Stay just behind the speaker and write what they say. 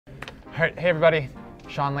All right, hey everybody,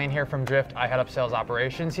 Sean Lane here from Drift. I head up sales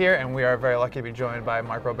operations here, and we are very lucky to be joined by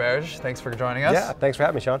Mark Roberge. Thanks for joining us. Yeah, thanks for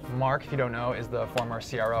having me, Sean. Mark, if you don't know, is the former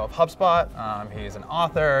CRO of HubSpot. He's an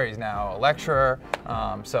author, he's now a lecturer.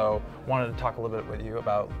 So wanted to talk a little bit with you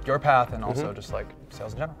about your path and also just like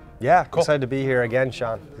sales in general. Yeah, cool. Excited to be here again,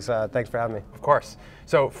 Sean. Thanks for having me. Of course.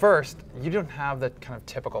 So first, you don't have the kind of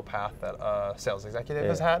typical path that a sales executive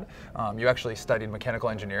has had. You actually studied mechanical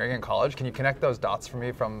engineering in college. Can you connect those dots for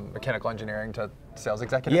me from mechanical engineering to sales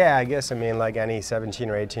executive? Yeah, I guess, like any 17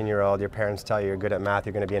 or 18-year-old, your parents tell you you're good at math,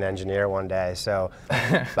 you're going to be an engineer one day. So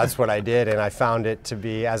that's what I did, and I found it to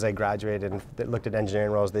be, as I graduated and looked at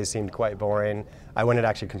engineering roles, they seemed quite boring. I went into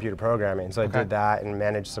actually computer programming, so I did that and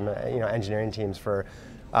managed some engineering teams for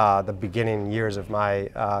the beginning years of my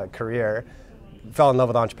career. Fell in love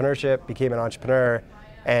with entrepreneurship, became an entrepreneur,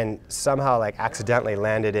 and somehow accidentally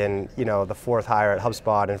landed in the fourth hire at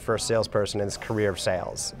HubSpot and first salesperson in this career of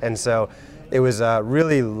sales. And so it was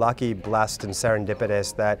really lucky, blessed, and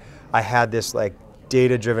serendipitous that I had this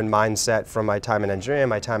data-driven mindset from my time in engineering,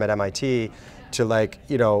 my time at MIT,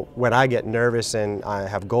 to when I get nervous and I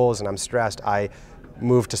have goals and I'm stressed, I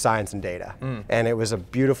move to science and data. And it was a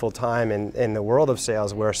beautiful time in the world of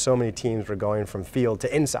sales where so many teams were going from field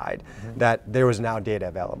to inside that there was now data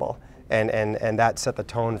available. And that set the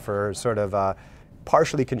tone for sort of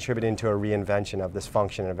partially contributing to a reinvention of this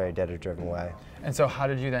function in a very data-driven way. And so how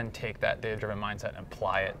did you then take that data-driven mindset and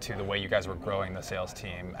apply it to the way you guys were growing the sales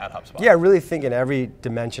team at HubSpot? Yeah, really think in every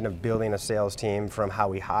dimension of building a sales team, from how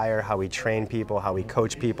we hire, how we train people, how we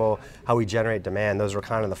coach people, how we generate demand. Those were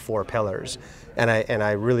kind of the four pillars. And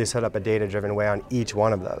I really set up a data-driven way on each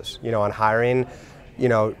one of those. On hiring,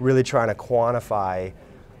 really trying to quantify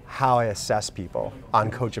how I assess people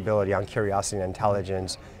on coachability, on curiosity and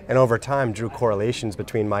intelligence, and over time drew correlations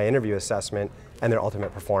between my interview assessment and their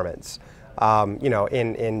ultimate performance.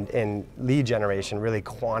 In lead generation, really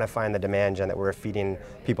quantifying the demand gen that we're feeding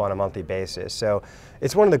people on a monthly basis. So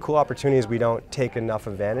it's one of the cool opportunities we don't take enough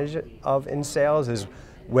advantage of in sales is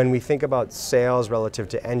when we think about sales relative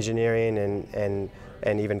to engineering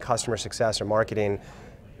and even customer success or marketing.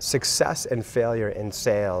 Success and failure in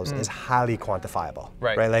sales is highly quantifiable,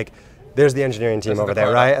 right? There's the engineering team over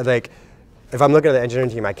there, right? If I'm looking at the engineering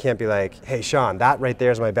team, I can't be like, hey, Sean, that right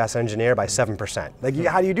there is my best engineer by 7%.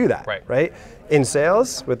 How do you do that, right? In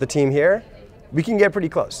sales, with the team here, we can get pretty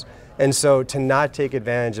close. And so to not take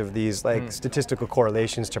advantage of these statistical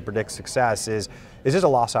correlations to predict success is just a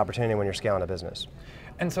lost opportunity when you're scaling a business.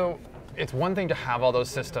 And so it's one thing to have all those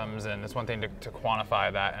systems, and it's one thing to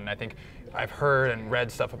quantify that. And I think I've heard and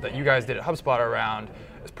read stuff that you guys did at HubSpot around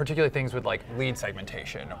particularly things with lead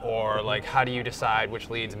segmentation, or how do you decide which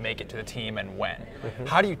leads make it to the team and when?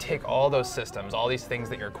 How do you take all those systems, all these things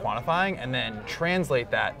that you're quantifying, and then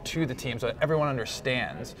translate that to the team so that everyone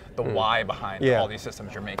understands the why behind all these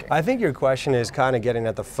systems you're making? I think your question is kind of getting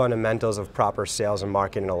at the fundamentals of proper sales and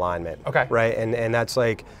marketing alignment, right? And that's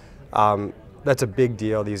that's a big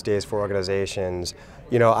deal these days for organizations.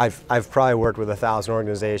 I've probably worked with 1,000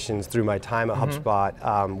 organizations through my time at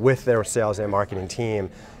HubSpot with their sales and marketing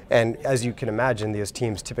team. And as you can imagine, these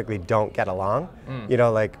teams typically don't get along.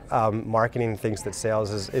 Marketing thinks that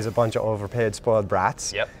sales is a bunch of overpaid, spoiled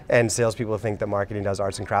brats. And salespeople think that marketing does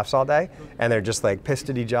arts and crafts all day. And they're just pissed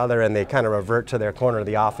at each other, and they kind of revert to their corner of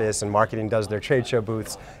the office, and marketing does their trade show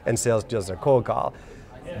booths, and sales does their cold call.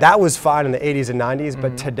 That was fine in the 80s and 90s,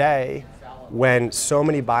 but today, when so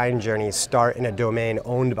many buying journeys start in a domain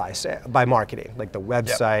owned by marketing, like the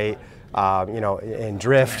website, in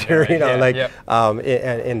Drift, or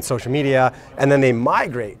in social media, and then they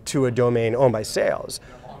migrate to a domain owned by sales.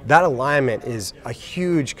 That alignment is a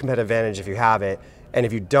huge competitive advantage if you have it, and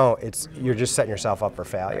if you don't, you're just setting yourself up for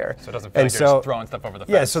failure. So it doesn't feel like you're just throwing stuff over the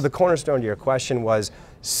fence. Yeah, so the cornerstone to your question was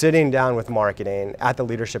sitting down with marketing at the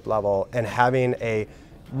leadership level and having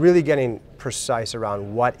really getting precise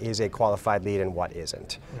around what is a qualified lead and what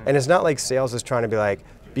isn't. And it's not like sales is trying to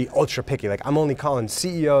be ultra picky, I'm only calling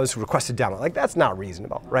CEOs who request a demo. That's not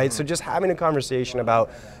reasonable, right? So just having a conversation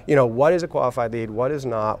about, what is a qualified lead, what is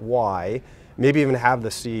not, why, maybe even have the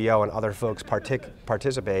CEO and other folks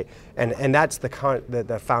participate, and that's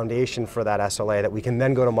the foundation for that SLA that we can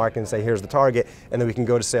then go to market and say, here's the target, and then we can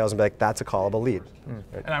go to sales and be like, that's a callable lead.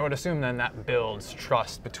 And I would assume then that builds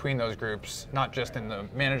trust between those groups, not just in the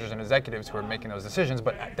managers and executives who are making those decisions,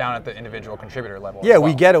 but down at the individual contributor level. Yeah,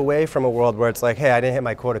 we get away from a world where it's hey, I didn't hit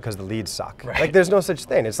my quota because the leads suck. There's no such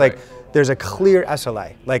thing. It's there's a clear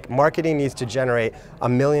SLA. Marketing needs to generate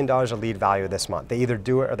 $1 million of lead value this month. They either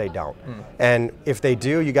do it or they don't. And if they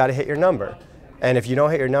do, you got to hit your number. And if you don't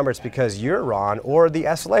hit your number, it's because you're wrong or the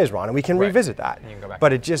SLA is wrong, and we can revisit that. And you can go back.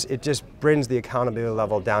 But it just brings the accountability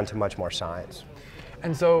level down to much more science.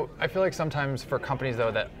 And so I feel like sometimes for companies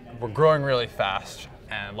though that we're growing really fast,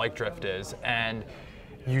 and like Drift is, and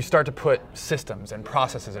you start to put systems and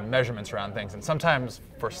processes and measurements around things, and sometimes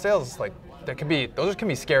for sales, like those can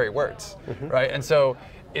be scary words, right? And so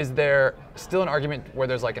is there still an argument where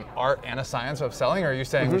there's like an art and a science of selling, or are you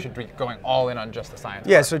saying we should be going all in on just the science?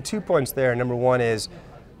 Yeah, part? so 2 points there. Number one is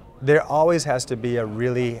there always has to be a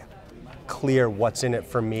really clear what's in it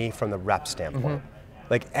for me from the rep standpoint.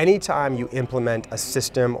 Like anytime you implement a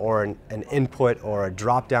system or an input or a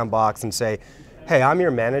drop-down box and say, hey, I'm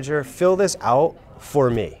your manager, fill this out for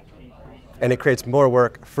me. And it creates more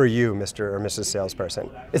work for you, Mr. or Mrs. Salesperson.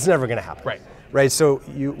 It's never gonna happen. Right, so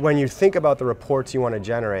when you think about the reports you want to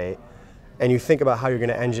generate and you think about how you're going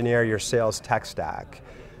to engineer your sales tech stack,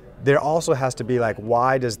 there also has to be like,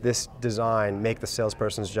 why does this design make the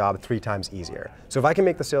salesperson's job 3 times easier? So if I can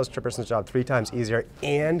make the salesperson's job 3 times easier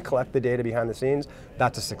and collect the data behind the scenes,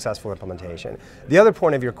 that's a successful implementation. The other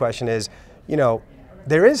point of your question is,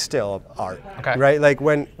 there is still art, right? Like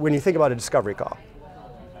when you think about a discovery call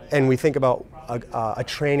and we think about a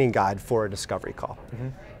training guide for a discovery call,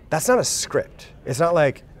 that's not a script. It's not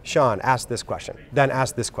like, Sean, ask this question, then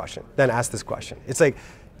ask this question, then ask this question. It's like,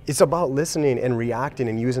 it's about listening and reacting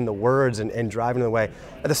and using the words and driving the way.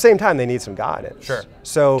 At the same time, they need some guidance. Sure.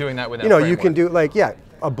 So, doing that with you can do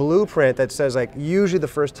a blueprint that says like, usually the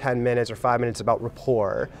first 10 minutes or 5 minutes about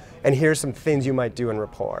rapport, and here's some things you might do in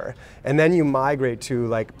rapport. And then you migrate to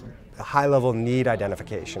like high-level need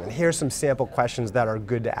identification, and here's some sample questions that are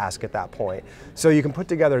good to ask at that point. So you can put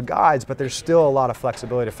together guides, but there's still a lot of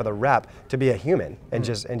flexibility for the rep to be a human and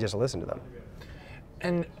just listen to them.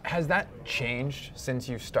 And has that changed since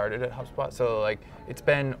you started at HubSpot? So like, it's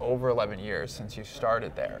been over 11 years since you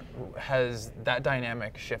started there. Has that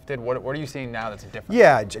dynamic shifted? What are you seeing now that's different?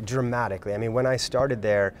 Yeah, dramatically. I mean, when I started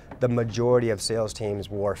there, the majority of sales teams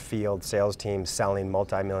were field sales teams selling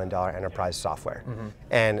multi-million-dollar enterprise software.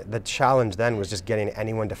 And the challenge then was just getting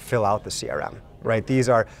anyone to fill out the CRM, right? These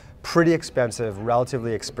are pretty expensive,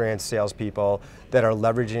 relatively experienced salespeople that are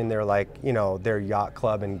leveraging their yacht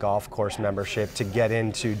club and golf course membership to get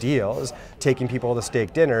into deals, taking people to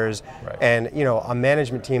steak dinners, and a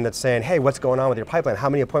management team that's saying, hey, what's going on with your pipeline? How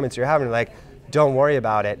many appointments are you having? Like, don't worry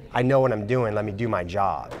about it. I know what I'm doing. Let me do my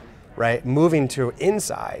job, right? Moving to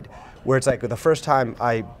inside, where it's like the first time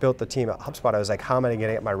I built the team at HubSpot, I was like, how am I going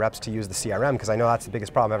to get my reps to use the CRM? Because I know that's the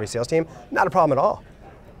biggest problem of every sales team. Not a problem at all.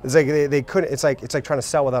 It's like they couldn't. It's like trying to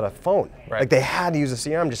sell without a phone. Like they had to use a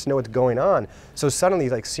CRM just to know what's going on. So suddenly,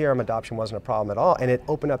 like CRM adoption wasn't a problem at all, and it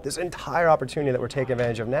opened up this entire opportunity that we're taking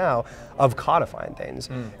advantage of now of codifying things.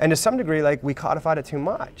 And to some degree, like we codified it too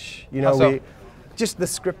much. Just the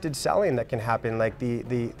scripted selling that can happen, like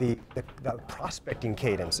the prospecting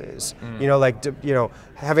cadences.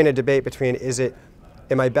 Having a debate between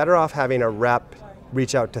am I better off having a rep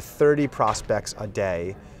reach out to 30 prospects a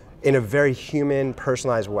day in a very human,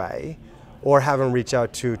 personalized way, or have them reach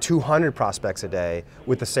out to 200 prospects a day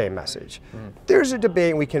with the same message. There's a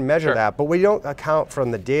debate, and we can measure that, but what we don't account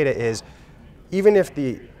from the data is, even if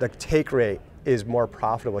the take rate is more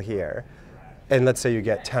profitable here, and let's say you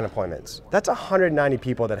get 10 appointments, that's 190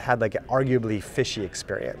 people that had like an arguably fishy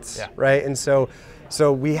experience, right? And so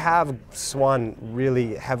we have swung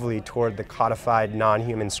really heavily toward the codified,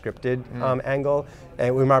 non-human scripted angle,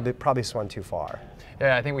 and we might probably swung too far.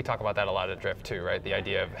 Yeah, I think we talk about that a lot at Drift too, right? The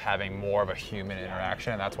idea of having more of a human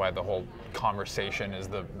interaction, and that's why the whole conversation is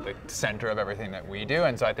the center of everything that we do.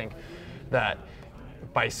 And so I think that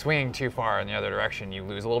by swinging too far in the other direction, you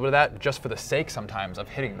lose a little bit of that just for the sake sometimes of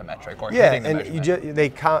hitting the metric or hitting the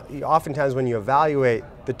measurement. Oftentimes when you evaluate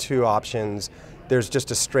the two options, there's just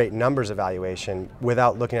a straight numbers evaluation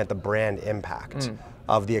without looking at the brand impact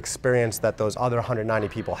of the experience that those other 190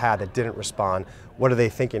 people had that didn't respond. What are they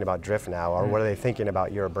thinking about Drift now, or what are they thinking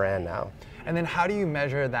about your brand now? And then how do you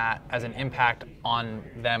measure that as an impact on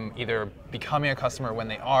them either becoming a customer when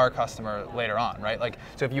they are a customer later on, right? Like,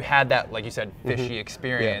 so if you had that, like you said, fishy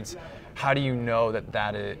experience, how do you know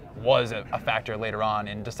that it was a factor later on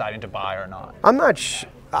in deciding to buy or not? I'm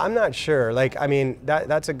not sure. Like, I mean,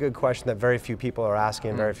 that's a good question that very few people are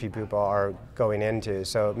asking, very few people are going into.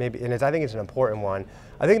 So maybe, and I think it's an important one.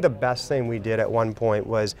 I think the best thing we did at one point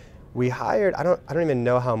was we hired, I don't even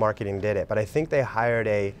know how marketing did it, but I think they hired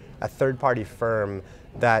a third-party firm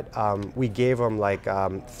that we gave them like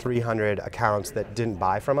 300 accounts that didn't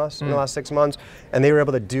buy from us in the last 6 months, and they were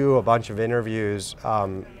able to do a bunch of interviews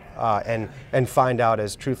and find out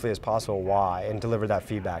as truthfully as possible why and deliver that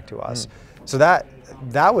feedback to us. So that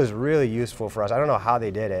was really useful for us. I don't know how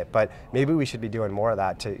they did it, but maybe we should be doing more of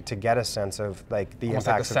that to get a sense of like the almost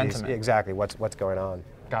impacts like the of sentiment. these. Exactly, what's going on.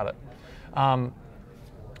 Got it.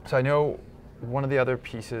 So I know one of the other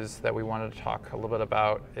pieces that we wanted to talk a little bit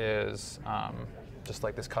about is just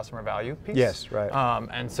like this customer value piece. Yes, right.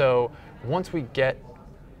 And so once we get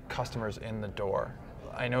customers in the door,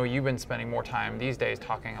 I know you've been spending more time these days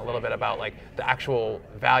talking a little bit about like the actual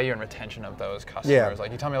value and retention of those customers. Yeah. Like,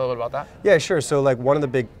 can you tell me a little bit about that? Yeah, sure. So like one of the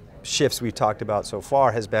big shifts we've talked about so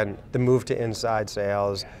far has been the move to inside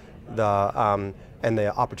sales, and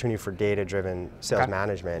the opportunity for data-driven sales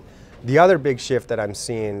management. The other big shift that I'm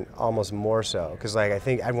seeing almost more so, because like I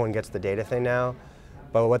think everyone gets the data thing now,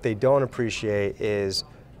 but what they don't appreciate is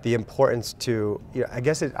the importance to, I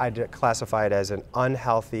guess I'd classify it as an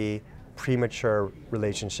unhealthy, premature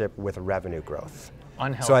relationship with revenue growth.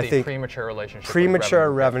 Unhealthy, so I think premature relationship.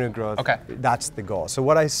 Premature revenue growth. Okay. That's the goal. So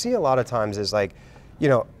what I see a lot of times is like,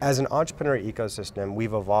 as an entrepreneur ecosystem,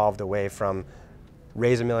 we've evolved away from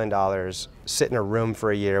raise $1 million, sit in a room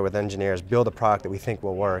for a year with engineers, build a product that we think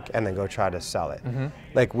will work, and then go try to sell it.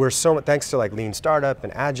 Like we're thanks to like Lean Startup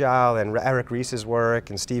and Agile and Eric Ries's work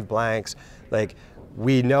and Steve Blank's, like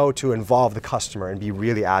we know to involve the customer and be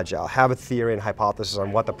really agile, have a theory and hypothesis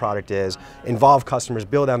on what the product is, involve customers,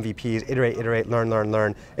 build MVPs, iterate,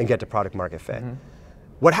 learn, and get to product market fit.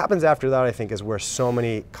 What happens after that, I think, is where so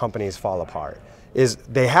many companies fall apart. Is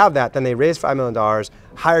they have that, then they raise $5 million,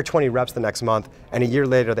 hire 20 reps the next month, and a year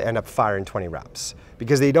later they end up firing 20 reps.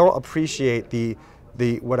 Because they don't appreciate the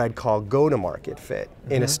what I'd call go-to-market fit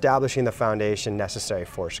in establishing the foundation necessary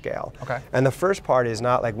for scale. Okay. And the first part is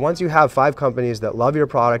not like, once you have 5 companies that love your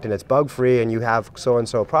product and it's bug-free and you have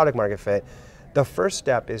so-and-so product market fit, the first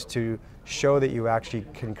step is to show that you actually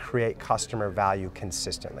can create customer value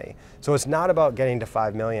consistently. So it's not about getting to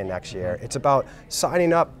 5 million next year, it's about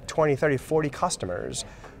signing up 20, 30, 40 customers,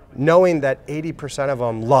 knowing that 80% of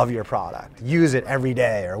them love your product, use it every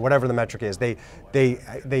day, or whatever the metric is. They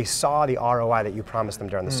saw the ROI that you promised them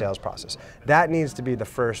during the sales process. That needs to be the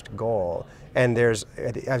first goal. And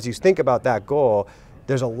as you think about that goal,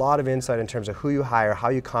 there's a lot of insight in terms of who you hire, how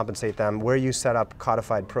you compensate them, where you set up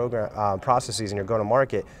codified program processes in your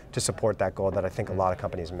go-to-market to support that goal that I think a lot of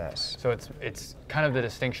companies miss. So it's kind of the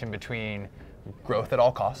distinction between growth at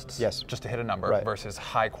all costs, yes, just to hit a number, versus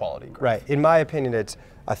high quality growth. Right. In my opinion, it's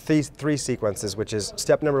three sequences, which is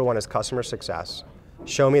step number 1 is customer success.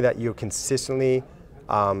 Show me that you consistently,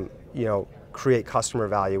 create customer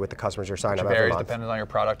value with the customers you're signing up every month. Varies depending on your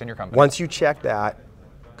product and your company. Once you check that,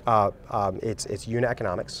 it's unit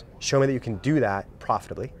economics. Show me that you can do that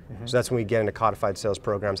profitably. So that's when we get into codified sales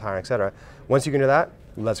programs, hiring, et cetera. Once you can do that,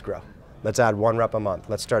 let's grow. Let's add 1 rep a month.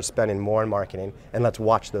 Let's start spending more in marketing, and let's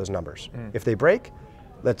watch those numbers. If they break,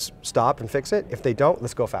 let's stop and fix it. If they don't,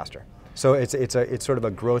 let's go faster. So it's sort of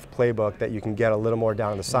a growth playbook that you can get a little more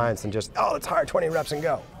down to the science than just, let's hire 20 reps and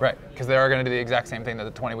go. Right, because they are going to do the exact same thing that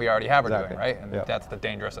the 20 we already have are doing, right? And that's the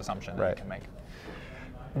dangerous assumption that you can make.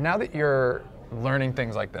 Now that you're learning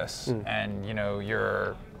things like this, and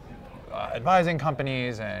you're advising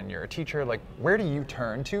companies, and you're a teacher, like where do you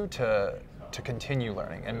turn to continue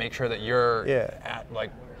learning and make sure that you're at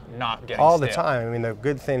not getting all stale? the time? I mean, the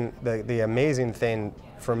good thing, the amazing thing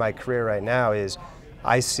for my career right now is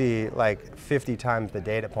I see like 50 times the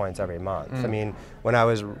data points every month. I mean, when I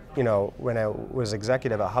was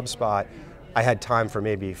executive at HubSpot, I had time for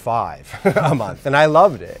maybe 5 a month, and I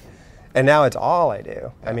loved it. And now it's all I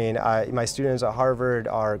do. I mean, my students at Harvard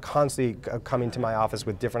are constantly coming to my office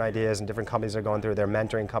with different ideas and different companies they're going through. They're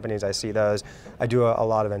mentoring companies, I see those. I do a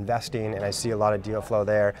lot of investing, and I see a lot of deal flow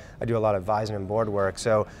there. I do a lot of advising and board work.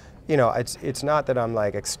 So, it's not that I'm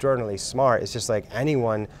like extraordinarily smart. It's just like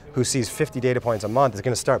anyone who sees 50 data points a month is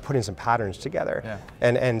going to start putting some patterns together.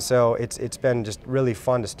 And so it's been just really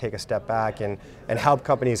fun to take a step back and help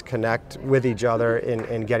companies connect with each other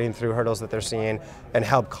in getting through hurdles that they're seeing, and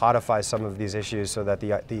help codify some of these issues so that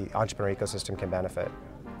the entrepreneur ecosystem can benefit.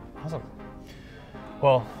 Awesome.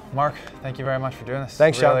 Well, Mark, thank you very much for doing this.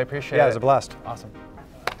 Thanks, Sean. Really appreciate it. Yeah, it was a blast. Awesome.